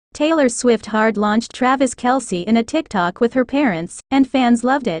Taylor Swift hard launched Travis Kelce in a TikTok with her parents, and fans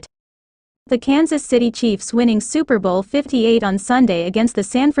loved it. The Kansas City Chiefs winning Super Bowl 58 on Sunday against the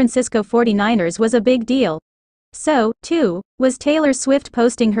San Francisco 49ers was a big deal. So, too, was Taylor Swift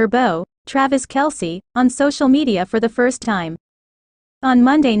posting her beau, Travis Kelce, on social media for the first time. On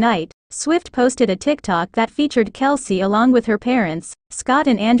Monday night, Swift posted a TikTok that featured Kelce along with her parents, Scott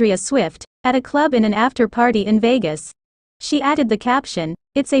and Andrea Swift, at a club in an after-party in Vegas. She added the caption,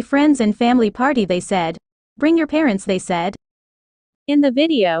 "It's a friends and family party," they said. "Bring your parents," they said. In the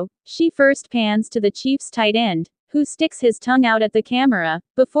video, she first pans to the Chiefs tight end, who sticks his tongue out at the camera,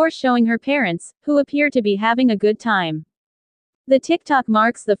 before showing her parents, who appear to be having a good time. The TikTok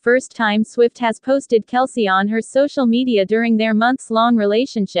marks the first time Swift has posted Kelce on her social media during their months-long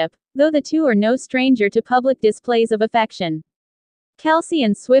relationship, though the two are no stranger to public displays of affection. Kelce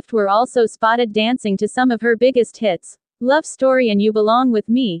and Swift were also spotted dancing to some of her biggest hits, Love Story and You Belong With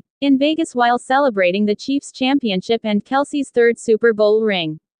Me, in Vegas while celebrating the Chiefs' championship and Kelce's third Super Bowl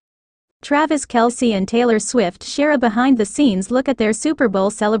ring. Travis Kelce and Taylor Swift share a behind-the-scenes look at their Super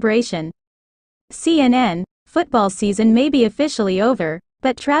Bowl celebration. CNN, football season may be officially over,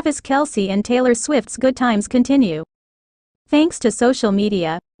 but Travis Kelce and Taylor Swift's good times continue. Thanks to social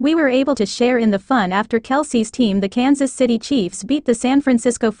media, we were able to share in the fun after Kelce's team the Kansas City Chiefs beat the San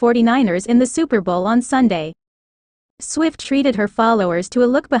Francisco 49ers in the Super Bowl on Sunday. Swift treated her followers to a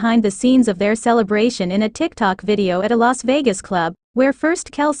look behind the scenes of their celebration in a TikTok video at a Las Vegas club, where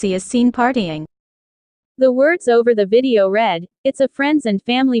first Kelce is seen partying. The words over the video read, "It's a friends and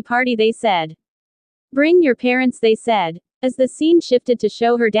family party," they said. "Bring your parents," they said, as the scene shifted to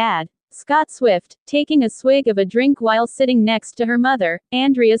show her dad, Scott Swift, taking a swig of a drink while sitting next to her mother,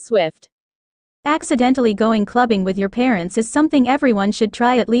 Andrea Swift. Accidentally going clubbing with your parents is something everyone should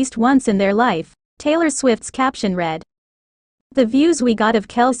try at least once in their life, Taylor Swift's caption read. The views we got of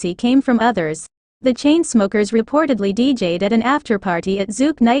Kelce came from others. The Chainsmokers reportedly DJ'd at an after-party at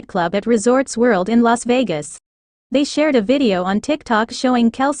Zouk nightclub at Resorts World in Las Vegas. They shared a video on TikTok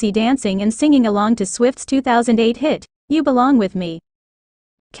showing Kelce dancing and singing along to Swift's 2008 hit, You Belong With Me.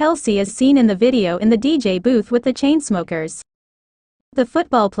 Kelce is seen in the video in the DJ booth with the Chainsmokers. The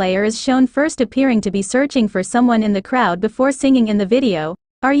football player is shown first appearing to be searching for someone in the crowd before singing in the video,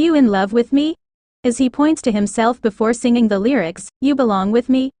 "Are you in love with me?" as he points to himself before singing the lyrics, "You Belong With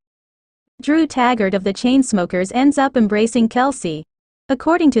Me." Drew Taggart of the Chainsmokers ends up embracing Kelce.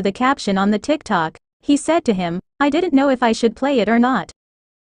 According to the caption on the TikTok, he said to him, "I didn't know if I should play it or not."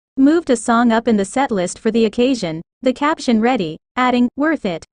 Moved a song up in the setlist for the occasion, the caption ready, adding, "Worth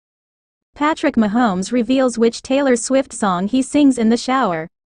it." Patrick Mahomes reveals which Taylor Swift song he sings in the shower.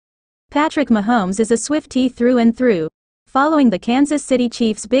 Patrick Mahomes is a Swiftie through and through. Following the Kansas City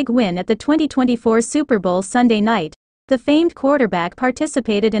Chiefs' big win at the 2024 Super Bowl Sunday night, the famed quarterback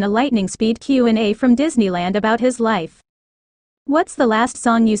participated in a lightning-speed Q&A from Disneyland about his life. "What's the last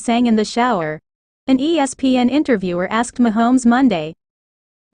song you sang in the shower?" an ESPN interviewer asked Mahomes Monday.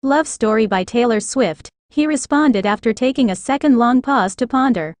 "Love Story" by Taylor Swift, he responded after taking a second-long pause to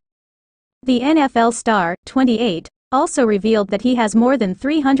ponder. The NFL star, 28, also revealed that he has more than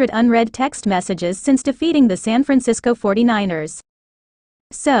 300 unread text messages since defeating the San Francisco 49ers.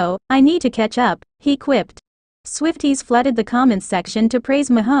 "So, I need to catch up," he quipped. Swifties flooded the comments section to praise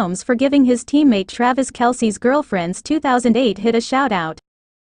Mahomes for giving his teammate Travis Kelce's girlfriend's 2008 hit a shout-out.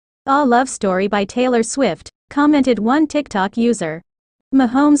 "All Love Story" by Taylor Swift, commented one TikTok user.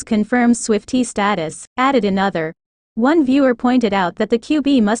 Mahomes confirms Swiftie status, added another. One viewer pointed out that the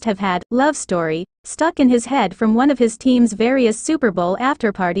QB must have had "Love Story" stuck in his head from one of his team's various Super Bowl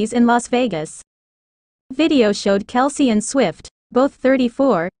after-parties in Las Vegas. Video showed Kelce and Swift, both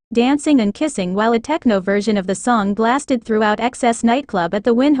 34, dancing and kissing while a techno version of the song blasted throughout XS nightclub at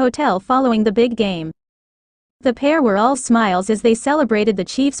the Wynn Hotel following the big game. The pair were all smiles as they celebrated the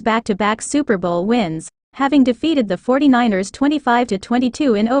Chiefs' back-to-back Super Bowl wins, having defeated the 49ers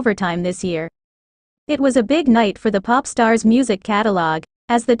 25-22 in overtime this year. It was a big night for the pop star's music catalog,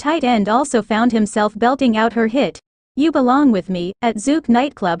 as the tight end also found himself belting out her hit, "You Belong With Me," at Zouk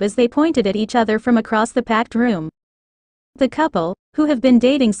nightclub as they pointed at each other from across the packed room. The couple, who have been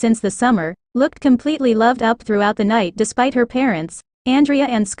dating since the summer, looked completely loved up throughout the night despite her parents, Andrea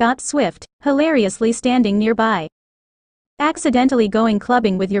and Scott Swift, hilariously standing nearby. Accidentally going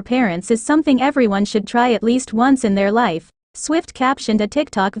clubbing with your parents is something everyone should try at least once in their life, Swift captioned a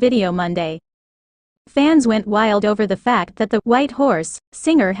TikTok video Monday. Fans went wild over the fact that the "White Horse"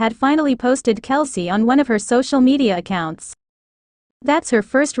 singer had finally posted Kelce on one of her social media accounts. "That's her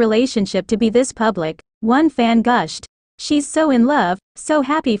first relationship to be this public," one fan gushed. "She's so in love, so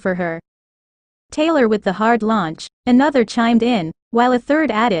happy for her." Taylor with the hard launch, another chimed in, while a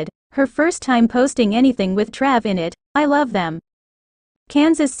third added, "Her first time posting anything with Trav in it, I love them."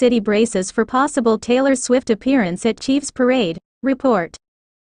 Kansas City braces for possible Taylor Swift appearance at Chiefs Parade, report.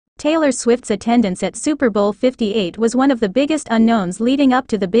 Taylor Swift's attendance at Super Bowl 58 was one of the biggest unknowns leading up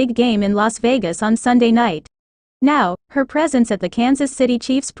to the big game in Las Vegas on Sunday night. Now, her presence at the Kansas City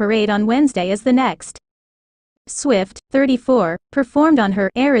Chiefs Parade on Wednesday is the next. Swift, 34, performed on her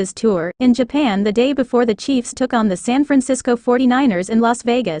Eras Tour in Japan the day before the Chiefs took on the San Francisco 49ers in Las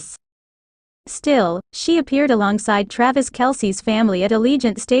Vegas. Still, she appeared alongside Travis Kelce's family at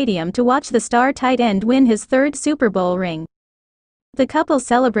Allegiant Stadium to watch the star tight end win his third Super Bowl ring. The couple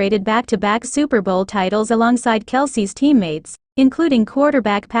celebrated back-to-back Super Bowl titles alongside Kelce's teammates, including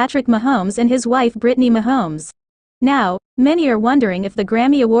quarterback Patrick Mahomes and his wife Brittany Mahomes. Now, many are wondering if the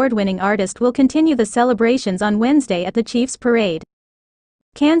Grammy Award-winning artist will continue the celebrations on Wednesday at the Chiefs Parade.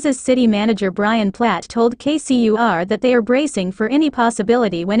 Kansas City manager Brian Platt told KCUR that they are bracing for any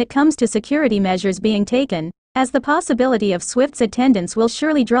possibility when it comes to security measures being taken, as the possibility of Swift's attendance will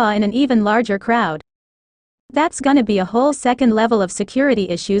surely draw in an even larger crowd. "That's gonna be a whole second level of security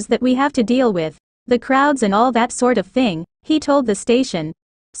issues that we have to deal with, the crowds and all that sort of thing," he told the station.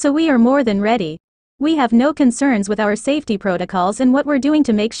 "So we are more than ready. We have no concerns with our safety protocols and what we're doing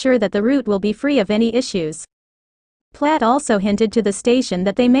to make sure that the route will be free of any issues." Platt also hinted to the station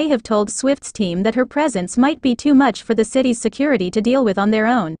that they may have told Swift's team that her presence might be too much for the city's security to deal with on their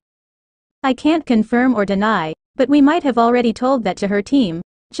own. "I can't confirm or deny, but we might have already told that to her team,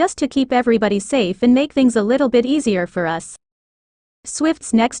 just to keep everybody safe and make things a little bit easier for us."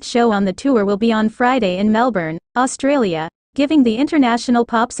 Swift's next show on the tour will be on Friday in Melbourne, Australia, giving the international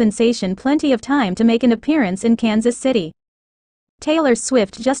pop sensation plenty of time to make an appearance in Kansas City. Taylor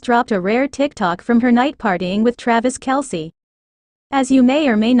Swift just dropped a rare TikTok from her night partying with Travis Kelce. As you may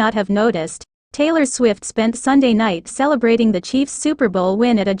or may not have noticed, Taylor Swift spent Sunday night celebrating the Chiefs' Super Bowl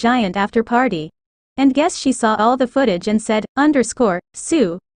win at a giant after-party. And guess she saw all the footage and said,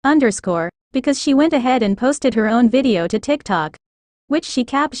 "Sue, because she went ahead and posted her own video to TikTok, which she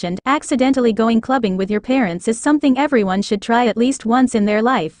captioned, "Accidentally going clubbing with your parents is something everyone should try at least once in their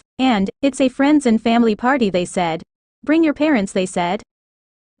life, and, it's a friends and family party they said. Bring your parents they said."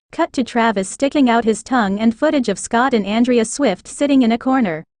 Cut to Travis sticking out his tongue and footage of Scott and Andrea Swift sitting in a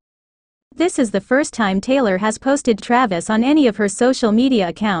corner. This is the first time Taylor has posted Travis on any of her social media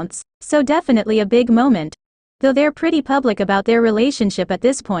accounts, so definitely a big moment. Though they're pretty public about their relationship at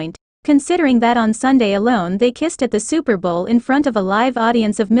this point, considering that on Sunday alone they kissed at the Super Bowl in front of a live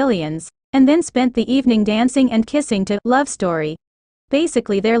audience of millions, and then spent the evening dancing and kissing to "Love Story."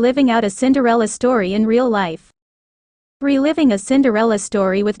 Basically they're living out a Cinderella story in real life. Reliving a Cinderella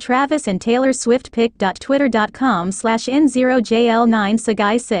story with Travis and Taylor Swift.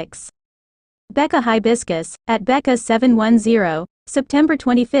 pic.twitter.com/N0JL9Sagai6. Becca Hibiscus, at Becca710, September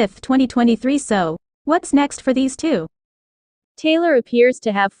 25, 2023. So, what's next for these two? Taylor appears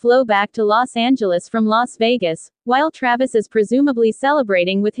to have flown back to Los Angeles from Las Vegas, while Travis is presumably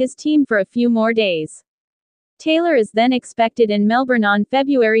celebrating with his team for a few more days. Taylor is then expected in Melbourne on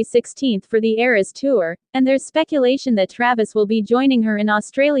February 16 for the Eras Tour, and there's speculation that Travis will be joining her in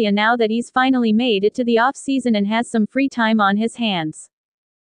Australia now that he's finally made it to the off-season and has some free time on his hands.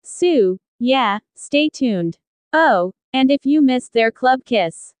 Sue, yeah, stay tuned. Oh, and if you missed their club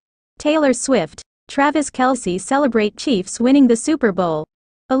kiss. Taylor Swift, Travis Kelce celebrate Chiefs winning the Super Bowl.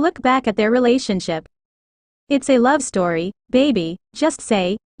 A look back at their relationship. "It's a love story, baby, just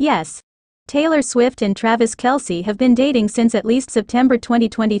say yes." Taylor Swift and Travis Kelce have been dating since at least September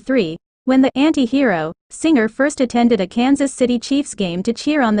 2023, when the anti-hero singer first attended a Kansas City Chiefs game to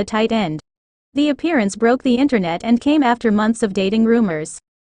cheer on the tight end. The appearance broke the internet and came after months of dating rumors.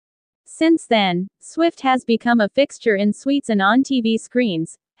 Since then, Swift has become a fixture in suites and on TV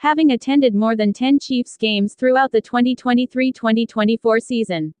screens, having attended more than 10 Chiefs games throughout the 2023-2024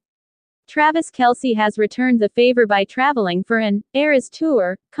 season. Travis Kelce has returned the favor by traveling for an Eras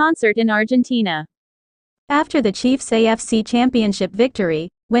Tour concert in Argentina. After the Chiefs' AFC Championship victory,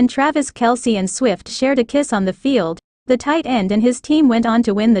 when Travis Kelce and Swift shared a kiss on the field, the tight end and his team went on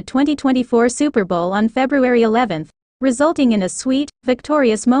to win the 2024 Super Bowl on February 11, resulting in a sweet,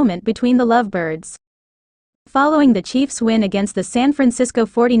 victorious moment between the lovebirds. Following the Chiefs' win against the San Francisco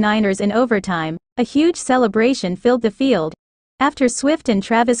 49ers in overtime, a huge celebration filled the field. After Swift and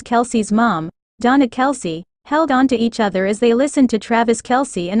Travis Kelce's mom, Donna Kelce, held on to each other as they listened to Travis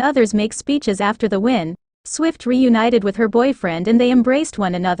Kelce and others make speeches after the win, Swift reunited with her boyfriend and they embraced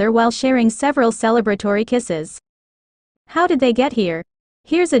one another while sharing several celebratory kisses. How did they get here?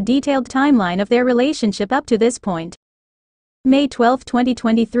 Here's a detailed timeline of their relationship up to this point. May 12,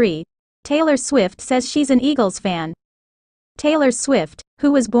 2023. Taylor Swift says she's an Eagles fan. Taylor Swift,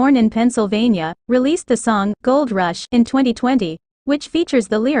 who was born in Pennsylvania, released the song Gold Rush in 2020, which features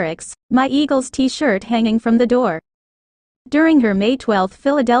the lyrics, "My Eagles t-shirt hanging from the door." During her May 12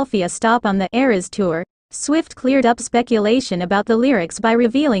 Philadelphia stop on the Eras Tour, Swift cleared up speculation about the lyrics by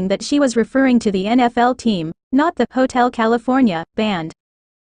revealing that she was referring to the NFL team, not the Hotel California band.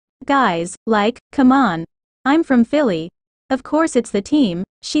 "Guys, like, come on. I'm from Philly. Of course it's the team,"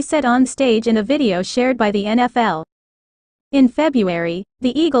 she said on stage in a video shared by the NFL. In February,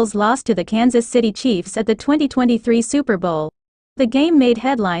 the Eagles lost to the Kansas City Chiefs at the 2023 Super Bowl. The game made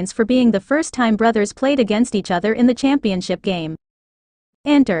headlines for being the first time brothers played against each other in the championship game.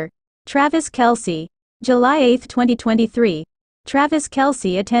 Enter Travis Kelce. July 8, 2023. Travis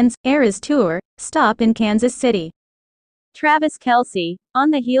Kelce attends Eras Tour stop in Kansas City. Travis Kelce,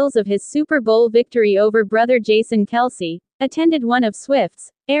 on the heels of his Super Bowl victory over brother Jason Kelce, attended one of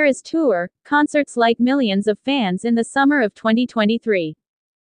Swift's Eras Tour concerts like millions of fans in the summer of 2023.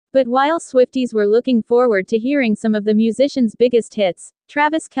 But while Swifties were looking forward to hearing some of the musician's biggest hits,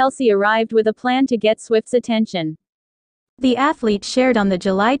 Travis Kelce arrived with a plan to get Swift's attention. The athlete shared on the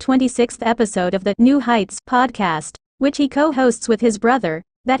July 26 episode of the New Heights podcast, which he co-hosts with his brother,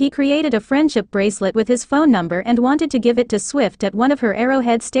 that he created a friendship bracelet with his phone number and wanted to give it to Swift at one of her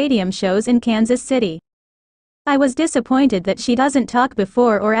Arrowhead Stadium shows in Kansas City. "I was disappointed that she doesn't talk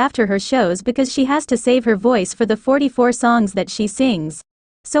before or after her shows because she has to save her voice for the 44 songs that she sings.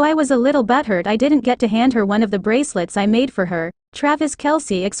 So I was a little butthurt I didn't get to hand her one of the bracelets I made for her," Travis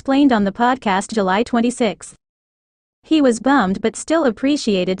Kelce explained on the podcast July 26. He was bummed but still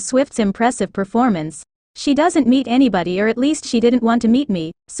appreciated Swift's impressive performance. "She doesn't meet anybody, or at least she didn't want to meet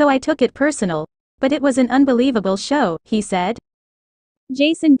me, so I took it personal. But it was an unbelievable show," he said.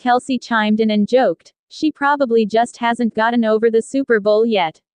 Jason Kelce chimed in and joked, "She probably just hasn't gotten over the Super Bowl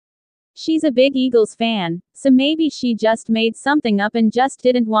yet. She's a big Eagles fan, so maybe she just made something up and just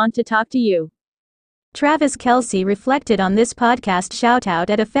didn't want to talk to you." Travis Kelce reflected on this podcast shoutout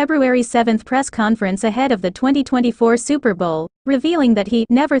at a February 7 press conference ahead of the 2024 Super Bowl, revealing that he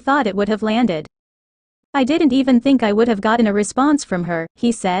never thought it would have landed. "I didn't even think I would have gotten a response from her,"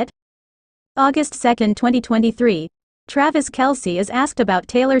 he said. August 2, 2023. Travis Kelce is asked about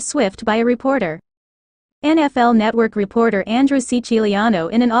Taylor Swift by a reporter. NFL Network reporter Andrew Siciliano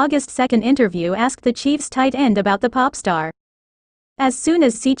in an August 2 interview asked the Chiefs tight end about the pop star. As soon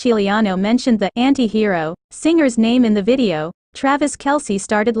as Siciliano mentioned the anti-hero singer's name in the video, Travis Kelce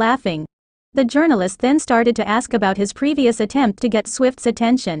started laughing. The journalist then started to ask about his previous attempt to get Swift's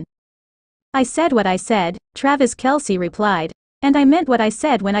attention. "I said what I said," Travis Kelce replied, "and I meant what I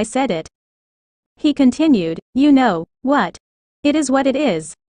said when I said it." He continued, "You know what? It is what it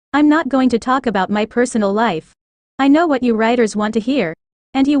is. I'm not going to talk about my personal life. I know what you writers want to hear.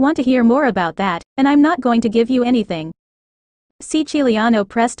 And you want to hear more about that, and I'm not going to give you anything." Siciliano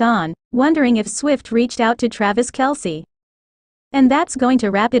pressed on, wondering if Swift reached out to Travis Kelce. "And that's going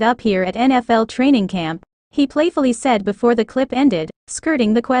to wrap it up here at NFL training camp," he playfully said before the clip ended,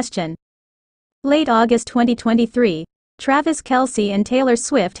 skirting the question. Late August 2023. Travis Kelce and Taylor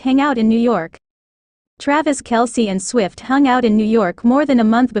Swift hang out in New York. Travis Kelce and Swift hung out in New York more than a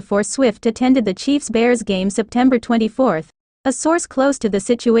month before Swift attended the Chiefs-Bears game September 24, a source close to the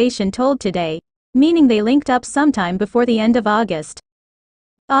situation told Today, meaning they linked up sometime before the end of August.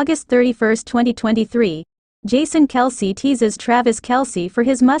 August 31, 2023. Jason Kelce teases Travis Kelce for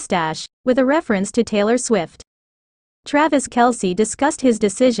his mustache, with a reference to Taylor Swift. Travis Kelce discussed his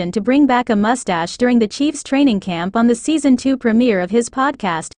decision to bring back a mustache during the Chiefs training camp on the Season 2 premiere of his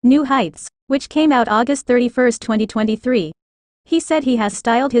podcast, New Heights, which came out August 31, 2023. He said he has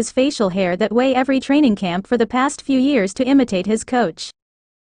styled his facial hair that way every training camp for the past few years to imitate his coach.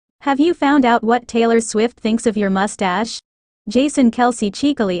 "Have you found out what Taylor Swift thinks of your mustache?" Jason Kelce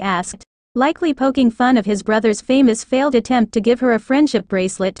cheekily asked, likely poking fun of his brother's famous failed attempt to give her a friendship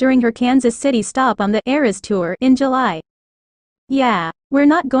bracelet during her Kansas City stop on the Eras Tour in July. "Yeah, we're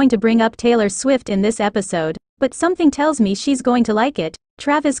not going to bring up Taylor Swift in this episode, but something tells me she's going to like it,"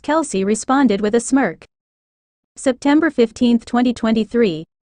 Travis Kelce responded with a smirk. September 15, 2023.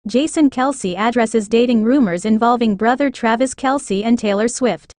 Jason Kelce addresses dating rumors involving brother Travis Kelce and Taylor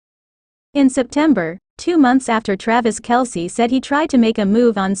Swift. In September, 2 months after Travis Kelce said he tried to make a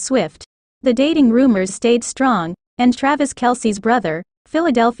move on Swift, the dating rumors stayed strong, and Travis Kelce's brother,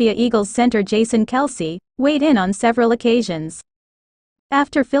 Philadelphia Eagles center Jason Kelce, weighed in on several occasions.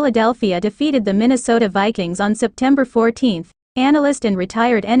 After Philadelphia defeated the Minnesota Vikings on September 14, analyst and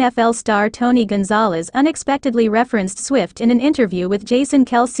retired NFL star Tony Gonzalez unexpectedly referenced Swift in an interview with Jason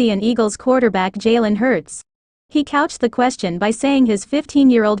Kelce and Eagles quarterback Jalen Hurts. He couched the question by saying his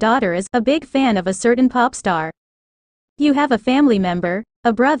 15-year-old daughter is a big fan of a certain pop star. You have a family member,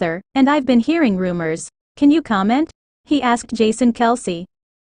 a brother, and I've been hearing rumors. Can you comment? He asked Jason Kelce.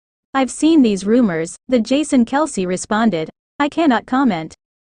 I've seen these rumors, the Jason Kelce responded. I cannot comment.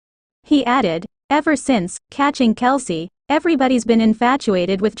 He added, ever since catching Kelce, everybody's been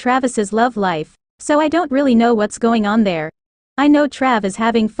infatuated with Travis's love life, so I don't really know what's going on there. I know Trav is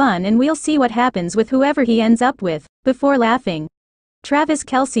having fun and we'll see what happens with whoever he ends up with, before laughing. Travis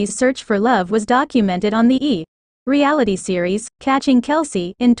Kelce's search for love was documented on the E! reality series, Catching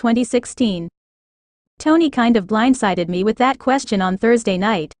Kelce, in 2016. Tony kind of blindsided me with that question on Thursday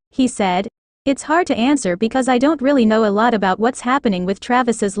night, he said. It's hard to answer because I don't really know a lot about what's happening with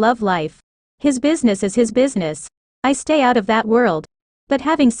Travis's love life. His business is his business. I stay out of that world. But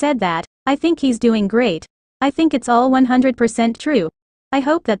having said that, I think he's doing great. I think it's all 100% true. I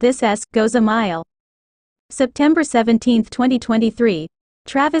hope that this goes a mile. September 17, 2023.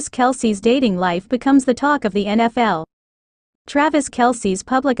 Travis Kelce's dating life becomes the talk of the NFL. Travis Kelce's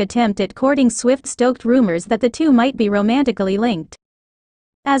public attempt at courting Swift stoked rumors that the two might be romantically linked.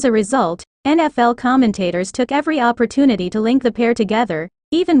 As a result, NFL commentators took every opportunity to link the pair together,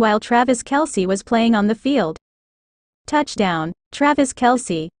 even while Travis Kelce was playing on the field. Touchdown, Travis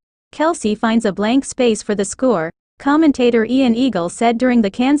Kelce. Kelce finds a blank space for the score, commentator Ian Eagle said during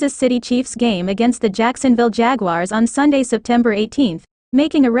the Kansas City Chiefs game against the Jacksonville Jaguars on Sunday, September 18,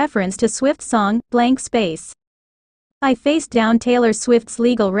 making a reference to Swift's song, Blank Space. I faced down Taylor Swift's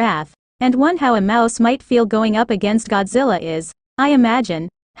legal wrath, and one how a mouse might feel going up against Godzilla is, I imagine,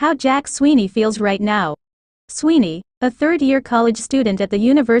 how Jack Sweeney feels right now. Sweeney, a third-year college student at the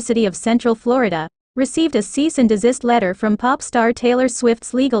University of Central Florida, received a cease and desist letter from pop star Taylor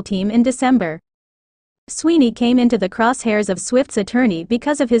Swift's legal team in December. Sweeney came into the crosshairs of Swift's attorney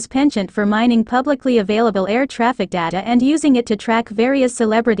because of his penchant for mining publicly available air traffic data and using it to track various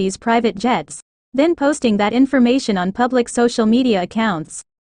celebrities' private jets, then posting that information on public social media accounts.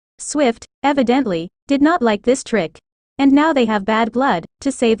 Swift, evidently, did not like this trick. And now they have bad blood,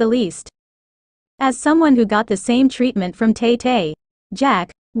 to say the least. As someone who got the same treatment from Tay-Tay,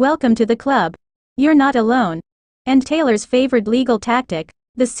 Jack, welcome to the club. You're not alone. And Taylor's favored legal tactic,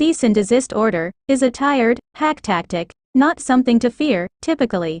 the cease and desist order, is a tired, hack tactic, not something to fear,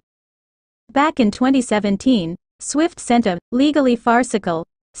 typically. Back in 2017, Swift sent a legally farcical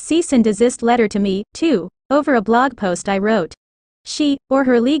cease and desist letter to me, too, over a blog post I wrote. She, or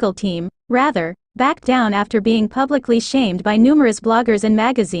her legal team, rather, backed down after being publicly shamed by numerous bloggers and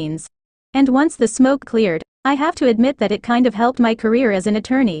magazines. And once the smoke cleared, I have to admit that it kind of helped my career as an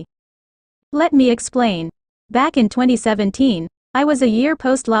attorney. Let me explain. Back in 2017, I was a year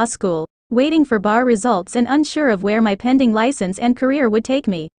post-law school, waiting for bar results and unsure of where my pending license and career would take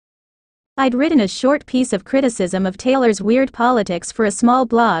me. I'd written a short piece of criticism of Taylor's weird politics for a small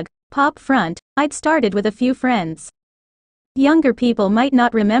blog, Pop Front, I'd started with a few friends. Younger people might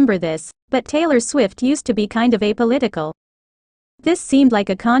not remember this, but Taylor Swift used to be kind of apolitical. This seemed like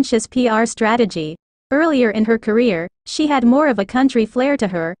a conscious PR strategy. Earlier in her career, she had more of a country flair to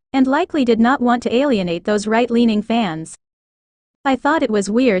her, and likely did not want to alienate those right-leaning fans. I thought it was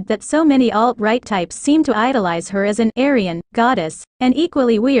weird that so many alt-right types seemed to idolize her as an Aryan goddess, and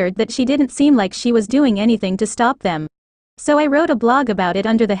equally weird that she didn't seem like she was doing anything to stop them. So I wrote a blog about it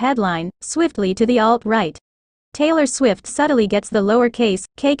under the headline, Swiftly to the Alt-Right. Taylor Swift subtly gets the lowercase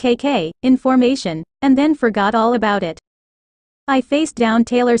KKK in formation, and then forgot all about it. I faced down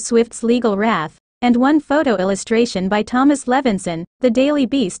Taylor Swift's legal wrath, and one photo illustration by Thomas Levinson, The Daily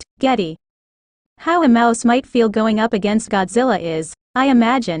Beast, Getty. How a mouse might feel going up against Godzilla is, I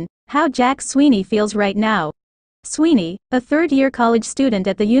imagine, how Jack Sweeney feels right now. Sweeney, a third-year college student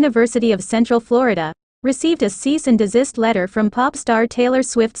at the University of Central Florida, received a cease and desist letter from pop star Taylor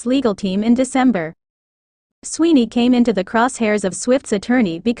Swift's legal team in December. Sweeney came into the crosshairs of Swift's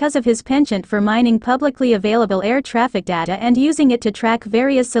attorney because of his penchant for mining publicly available air traffic data and using it to track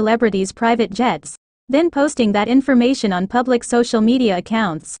various celebrities' private jets, then posting that information on public social media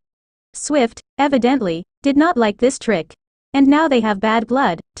accounts. Swift, evidently, did not like this trick. And now they have bad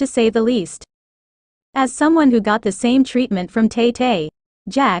blood, to say the least. As someone who got the same treatment from Tay-Tay,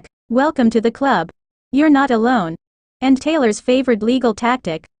 Jack, welcome to the club. You're not alone. And Taylor's favored legal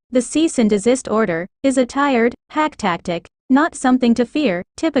tactic, the cease and desist order, is a tired, hack tactic, not something to fear,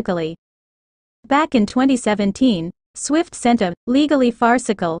 typically. Back in 2017, Swift sent a legally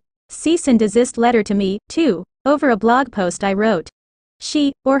farcical cease and desist letter to me, too, over a blog post I wrote.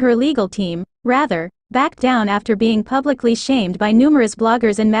 She, or her legal team, rather, backed down after being publicly shamed by numerous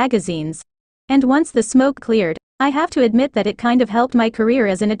bloggers and magazines. And once the smoke cleared, I have to admit that it kind of helped my career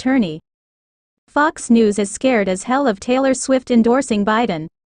as an attorney. Fox News is scared as hell of Taylor Swift endorsing Biden.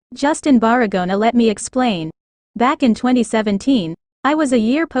 Justin Barragona, let me explain. Back in 2017, I was a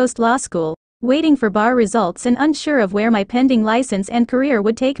year post-law school, waiting for bar results and unsure of where my pending license and career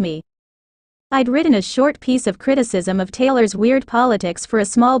would take me. I'd written a short piece of criticism of Taylor's weird politics for a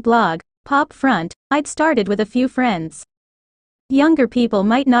small blog, Pop Front, I'd started with a few friends. Younger people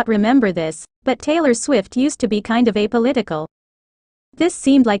might not remember this, but Taylor Swift used to be kind of apolitical. This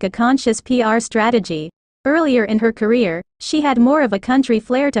seemed like a conscious PR strategy. Earlier in her career, she had more of a country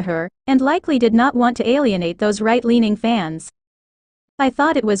flair to her, and likely did not want to alienate those right-leaning fans. I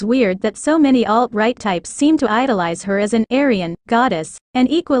thought it was weird that so many alt-right types seemed to idolize her as an Aryan goddess, and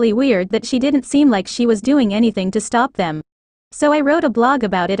equally weird that she didn't seem like she was doing anything to stop them. So I wrote a blog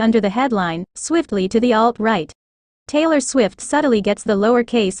about it under the headline, "Swiftly to the alt-right. Taylor Swift subtly gets the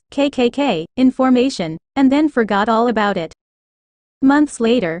lowercase KKK in formation, and then forgot all about it." Months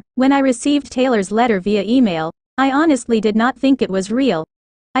later, when I received Taylor's letter via email, I honestly did not think it was real.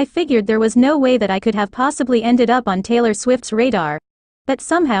 I figured there was no way that I could have possibly ended up on Taylor Swift's radar. But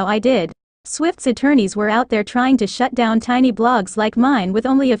somehow I did. Swift's attorneys were out there trying to shut down tiny blogs like mine with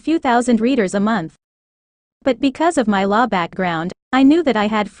only a few thousand readers a month. But because of my law background, I knew that I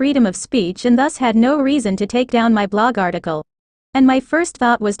had freedom of speech and thus had no reason to take down my blog article. And my first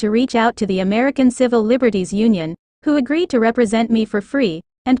thought was to reach out to the American Civil Liberties Union, who agreed to represent me for free,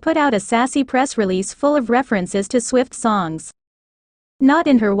 and put out a sassy press release full of references to Swift songs. Not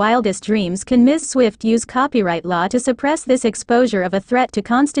in her wildest dreams can Ms. Swift use copyright law to suppress this exposure of a threat to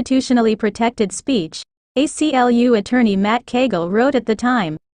constitutionally protected speech, ACLU attorney Matt Cagle wrote at the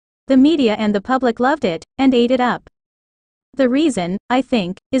time. The media and the public loved it, and ate it up. The reason, I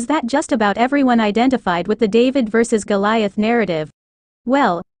think, is that just about everyone identified with the David versus Goliath narrative.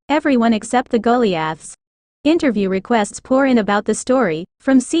 Well, everyone except the Goliaths. Interview requests pour in about the story,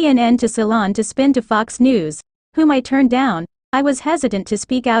 from CNN to Salon to Spin to Fox News, whom I turned down. I was hesitant to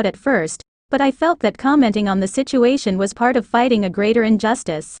speak out at first, but I felt that commenting on the situation was part of fighting a greater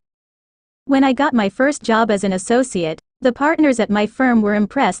injustice. When I got my first job as an associate, the partners at my firm were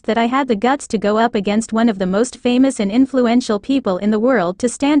impressed that I had the guts to go up against one of the most famous and influential people in the world to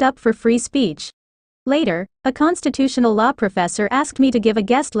stand up for free speech. Later, a constitutional law professor asked me to give a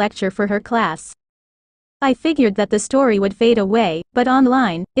guest lecture for her class. I figured that the story would fade away, but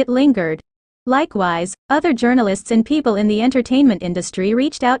online, it lingered. Likewise, other journalists and people in the entertainment industry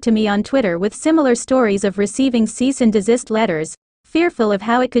reached out to me on Twitter with similar stories of receiving cease and desist letters, fearful of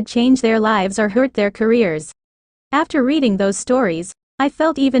how it could change their lives or hurt their careers. After reading those stories, I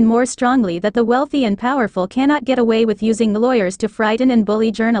felt even more strongly that the wealthy and powerful cannot get away with using lawyers to frighten and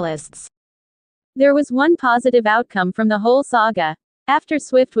bully journalists. There was one positive outcome from the whole saga. After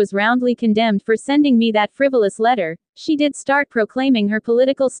Swift was roundly condemned for sending me that frivolous letter, she did start proclaiming her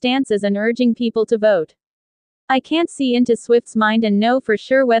political stances and urging people to vote. I can't see into Swift's mind and know for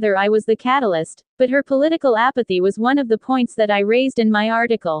sure whether I was the catalyst, but her political apathy was one of the points that I raised in my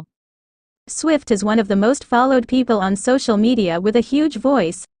article. Swift is one of the most followed people on social media with a huge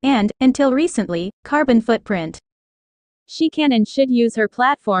voice, and, until recently, carbon footprint. She can and should use her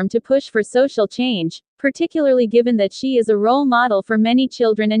platform to push for social change, particularly given that she is a role model for many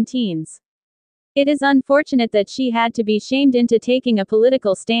children and teens. It is unfortunate that she had to be shamed into taking a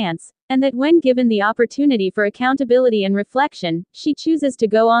political stance, and that when given the opportunity for accountability and reflection, she chooses to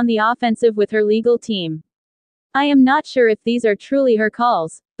go on the offensive with her legal team. I am not sure if these are truly her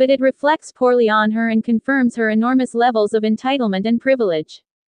calls, but it reflects poorly on her and confirms her enormous levels of entitlement and privilege.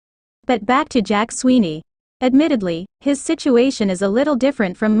 But back to Jack Sweeney. Admittedly, his situation is a little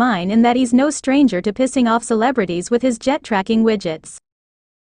different from mine in that he's no stranger to pissing off celebrities with his jet tracking widgets.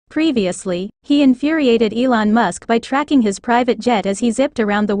 Previously, he infuriated Elon Musk by tracking his private jet as he zipped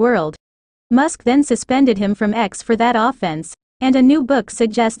around the world. Musk then suspended him from X for that offense, and a new book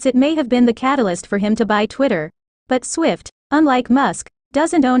suggests it may have been the catalyst for him to buy Twitter. But Swift, unlike Musk,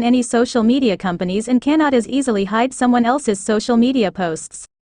 doesn't own any social media companies and cannot as easily hide someone else's social media posts.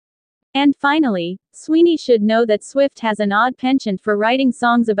 And finally, Sweeney should know that Swift has an odd penchant for writing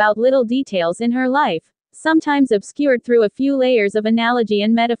songs about little details in her life, sometimes obscured through a few layers of analogy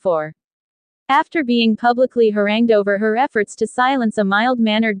and metaphor. After being publicly harangued over her efforts to silence a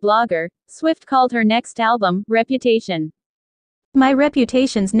mild-mannered blogger, Swift called her next album, Reputation. "My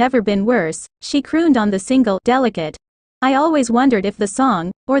reputation's never been worse," she crooned on the single, Delicate. I always wondered if the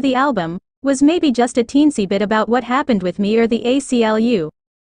song, or the album, was maybe just a teensy bit about what happened with me or the ACLU.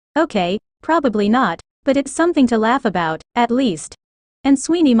 Okay, probably not, but it's something to laugh about, at least. And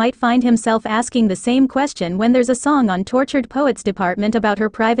Sweeney might find himself asking the same question when there's a song on Tortured Poets Department about her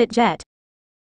private jet.